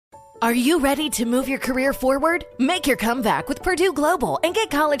Are you ready to move your career forward? Make your comeback with Purdue Global and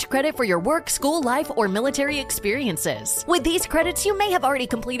get college credit for your work, school life, or military experiences. With these credits, you may have already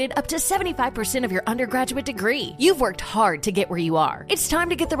completed up to 75% of your undergraduate degree. You've worked hard to get where you are. It's time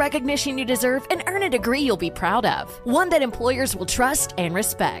to get the recognition you deserve and earn a degree you'll be proud of. One that employers will trust and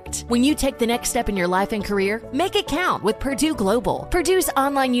respect. When you take the next step in your life and career, make it count with Purdue Global, Purdue's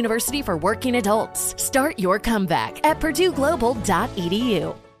online university for working adults. Start your comeback at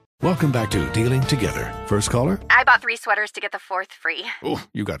purdueglobal.edu. Welcome back to Dealing Together. First caller? I bought 3 sweaters to get the 4th free. Oh,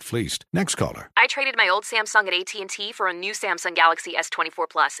 you got fleeced. Next caller? I traded my old Samsung at AT&T for a new Samsung Galaxy S24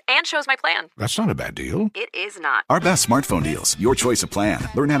 Plus and chose my plan. That's not a bad deal. It is not. Our best smartphone deals. Your choice of plan.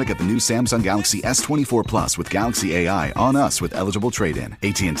 Learn how to get the new Samsung Galaxy S24 Plus with Galaxy AI on us with eligible trade-in.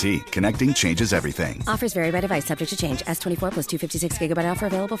 AT&T. Connecting changes everything. Offers vary by device. Subject to change. S24 plus 256 gigabyte offer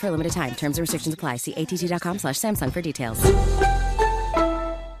available for a limited time. Terms and restrictions apply. See att.com/Samsung for details.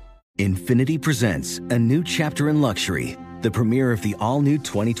 Infiniti presents a new chapter in luxury, the premiere of the all-new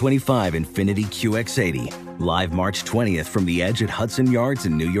 2025 Infiniti QX80, live March 20th from the Edge at Hudson Yards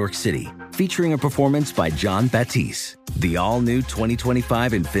in New York City, featuring a performance by John Batiste. The all-new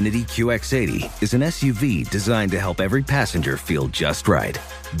 2025 Infiniti QX80 is an SUV designed to help every passenger feel just right.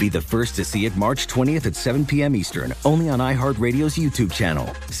 Be the first to see it March 20th at 7 p.m. Eastern, only on iHeartRadio's YouTube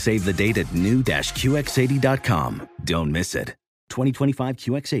channel. Save the date at new-QX80.com. Don't miss it. 2025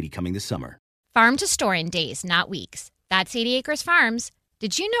 QX80 coming this summer. Farm to store in days, not weeks. That's 80 Acres Farms.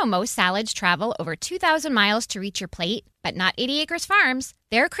 Did you know most salads travel over 2,000 miles to reach your plate? But not 80 Acres Farms.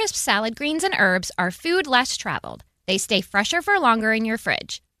 Their crisp salad greens and herbs are food less traveled. They stay fresher for longer in your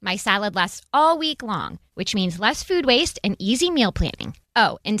fridge. My salad lasts all week long, which means less food waste and easy meal planning.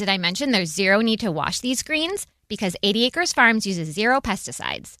 Oh, and did I mention there's zero need to wash these greens? Because 80 Acres Farms uses zero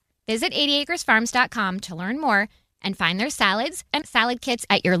pesticides. Visit 80acresfarms.com to learn more and find their salads and salad kits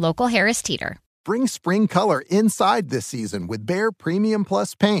at your local Harris Teeter. Bring spring color inside this season with Behr Premium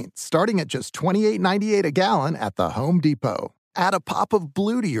Plus paint, starting at just $28.98 a gallon at the Home Depot. Add a pop of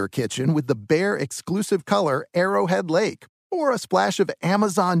blue to your kitchen with the Behr exclusive color Arrowhead Lake, or a splash of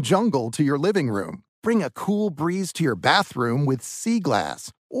Amazon Jungle to your living room. Bring a cool breeze to your bathroom with Sea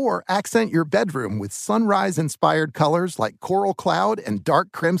Glass, or accent your bedroom with sunrise-inspired colors like Coral Cloud and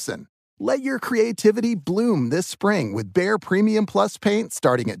Dark Crimson. Let your creativity bloom this spring with Behr Premium Plus paint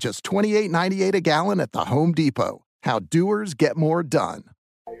starting at just $28.98 a gallon at the Home Depot. How doers get more done.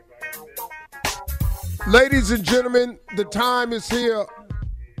 Ladies and gentlemen, the time is here.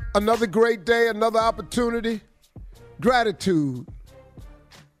 Another great day, another opportunity. Gratitude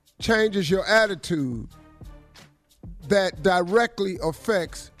changes your attitude. That directly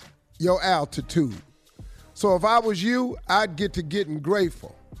affects your altitude. So if I was you, I'd get to getting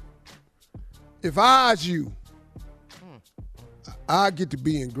grateful. If I was you, I get to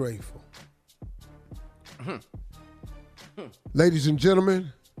being grateful. Ladies and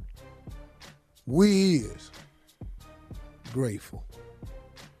gentlemen, we is grateful.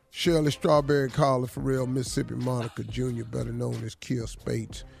 Shirley Strawberry Carla Farrell, Mississippi Monica Jr., better known as Kill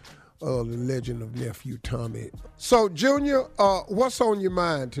Spates, the legend of Nephew Tommy. So, Junior, what's on your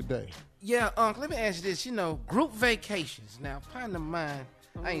mind today? Yeah, Uncle, let me ask you this. You know, group vacations. Now, partner of mine,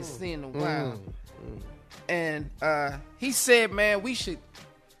 I ain't seen in a while. And he said, man, we should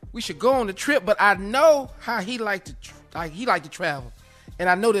go on the trip, but I know how he like to travel. And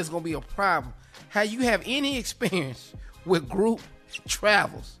I know there's going to be a problem. How you have any experience with group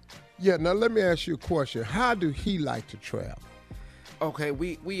travels? Yeah, now let me ask you a question. How do he like to travel? Okay,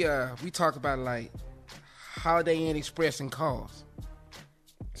 we talk about like Holiday Inn Express and cars.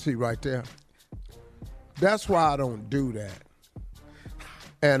 See right there? That's why I don't do that.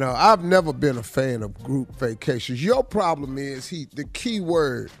 And I've never been a fan of group vacations. Your problem is the key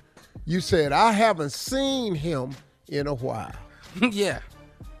word. You said, I haven't seen him in a while. Yeah.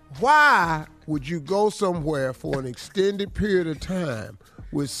 Why would you go somewhere for an extended period of time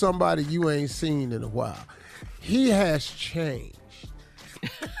with somebody you ain't seen in a while? He has changed.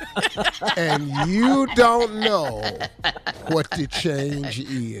 And you don't know what the change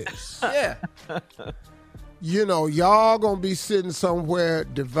is. Yeah. You know, y'all gonna be sitting somewhere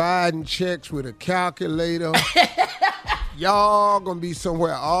dividing checks with a calculator. Y'all gonna be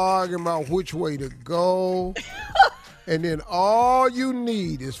somewhere arguing about which way to go. And then all you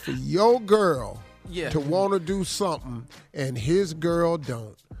need is for your girl to want to do something, and his girl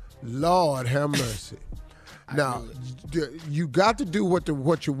don't. Lord have mercy. Now, you got to do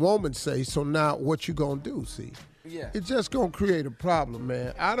what your woman say, so now what you gonna do, see? Yeah. It's just gonna create a problem,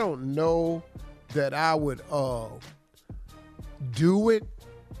 man. I don't know that I would do it,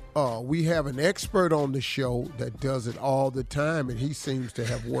 We have an expert on the show that does it all the time, and he seems to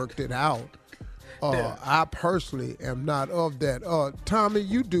have worked it out. I personally am not of that. Tommy,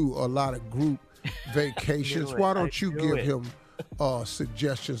 you do a lot of group vacations. Why don't you give him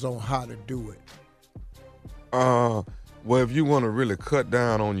suggestions on how to do it? Well, if you want to really cut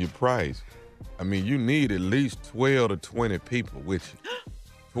down on your price, I mean, you need at least 12 to 20 people with you.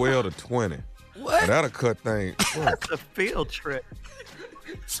 12 to 20. What? That'll cut things. That's a field trip.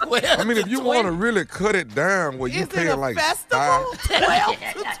 12 I mean, if you 20? want to really cut it down, where you pay like festival? 12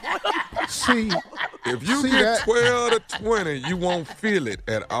 to 20. See, if you get 12 to 20, you won't feel it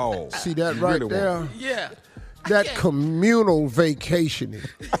at all. See that You right really there? won't. Yeah. That communal vacationing.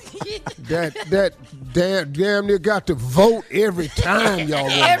 that damn near got to vote every time y'all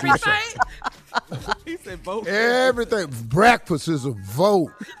want to do Everything? something. He said vote. Everything. Breakfast is a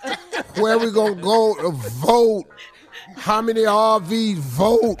vote. Where we gonna go? A vote. How many RVs?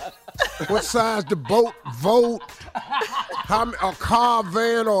 Vote. What size the boat? Vote. A car,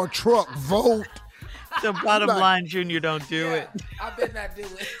 van, or a truck? Vote. The bottom line, Junior, don't do it. I better not do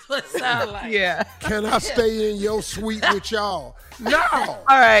it. What it sound like? Yeah. Can I stay in your suite with y'all? No. All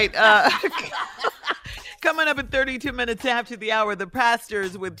right. Coming up in 32 minutes after the hour, the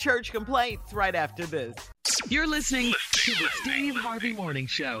pastors with church complaints right after this. You're listening to the Steve Harvey Morning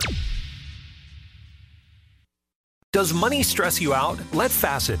Show. Does money stress you out? Let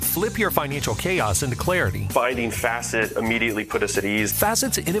Facet flip your financial chaos into clarity. Finding Facet immediately put us at ease.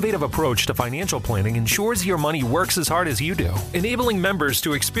 Facet's innovative approach to financial planning ensures your money works as hard as you do, enabling members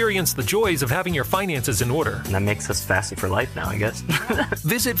to experience the joys of having your finances in order. And that makes us Facet for life now, I guess.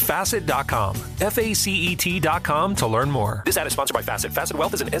 Visit Facet.com, FACET.com to learn more. This ad is sponsored by Facet. Facet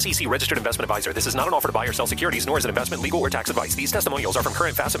Wealth is an SEC registered investment advisor. This is not an offer to buy or sell securities, nor is it investment, legal, or tax advice. These testimonials are from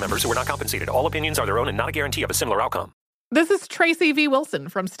current Facet members who are not compensated. All opinions are their own and not a guarantee of a similar outcome. This is Tracy V. Wilson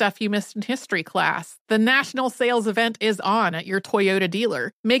from Stuff You Missed in History class. The national sales event is on at your Toyota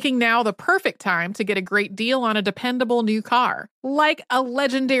dealer, making now the perfect time to get a great deal on a dependable new car. Like a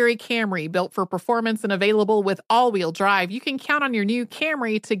legendary Camry built for performance and available with all-wheel drive, you can count on your new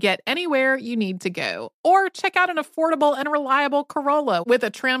Camry to get anywhere you need to go. Or check out an affordable and reliable Corolla with a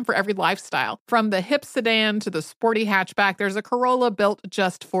trim for every lifestyle. From the hip sedan to the sporty hatchback, there's a Corolla built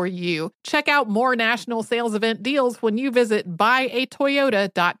just for you. Check out more national sales event deals when you visit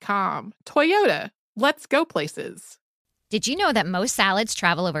buyatoyota.com. Toyota, let's go places. Did you know that most salads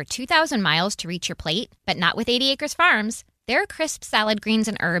travel over 2,000 miles to reach your plate? But not with 80 Acres Farms. Their crisp salad greens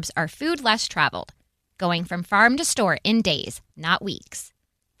and herbs are food less traveled, going from farm to store in days, not weeks.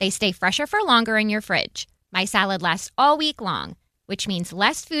 They stay fresher for longer in your fridge. My salad lasts all week long, which means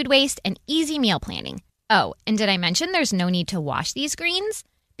less food waste and easy meal planning. Oh, and did I mention there's no need to wash these greens?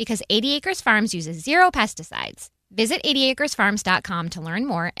 Because 80 Acres Farms uses 0 pesticides. Visit 80acresfarms.com to learn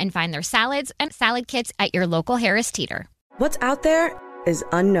more and find their salads and salad kits at your local Harris Teeter. What's out there is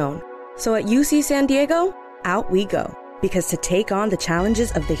unknown. So at UC San Diego, out we go. Because to take on the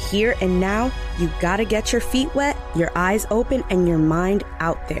challenges of the here and now, you gotta get your feet wet, your eyes open, and your mind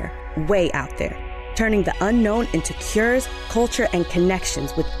out there. Way out there. Turning the unknown into cures, culture, and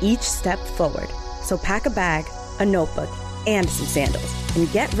connections with each step forward. So pack a bag, a notebook, and some sandals.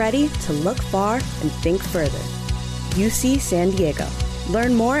 And get ready to look far and think further. UC San Diego.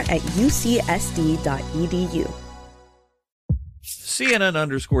 Learn more at ucsd.edu.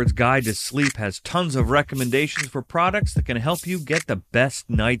 CNN_'s Guide to Sleep has tons of recommendations for products that can help you get the best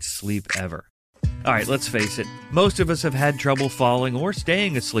night's sleep ever. All right, let's face it, most of us have had trouble falling or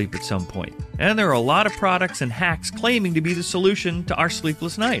staying asleep at some point, and there are a lot of products and hacks claiming to be the solution to our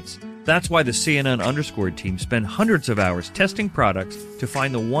sleepless nights. That's why the CNN_ team spend hundreds of hours testing products to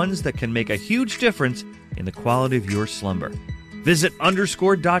find the ones that can make a huge difference in the quality of your slumber. Visit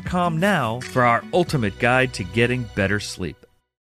underscore.com now for our ultimate guide to getting better sleep.